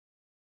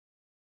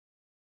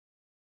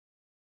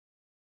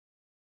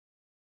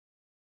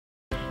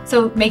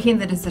So making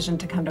the decision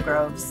to come to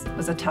Groves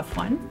was a tough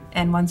one,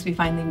 and once we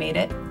finally made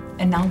it,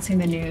 announcing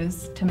the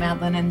news to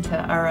Madeline and to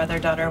our other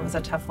daughter was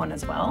a tough one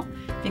as well,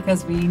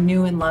 because we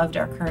knew and loved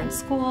our current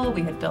school.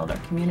 We had built our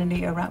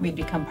community around, we'd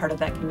become part of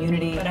that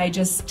community. But I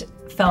just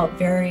felt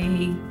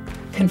very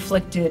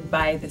conflicted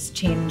by this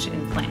change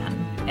in plan.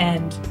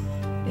 And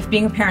if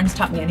being a parent's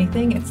taught me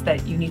anything, it's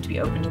that you need to be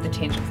open to the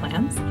change of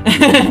plans.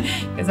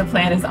 Because a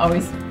plan is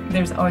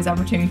there's always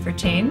opportunity for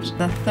change.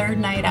 The third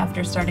night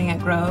after starting at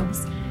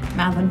Groves,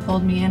 Madeline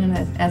pulled me in,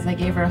 and as I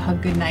gave her a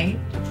hug goodnight,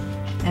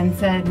 and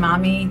said,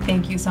 "Mommy,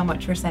 thank you so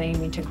much for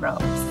sending me to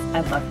Groves.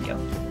 I love you."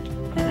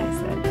 And I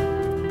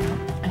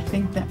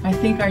said, I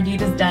think our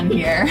deed is done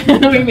here.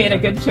 We made a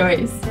good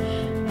choice.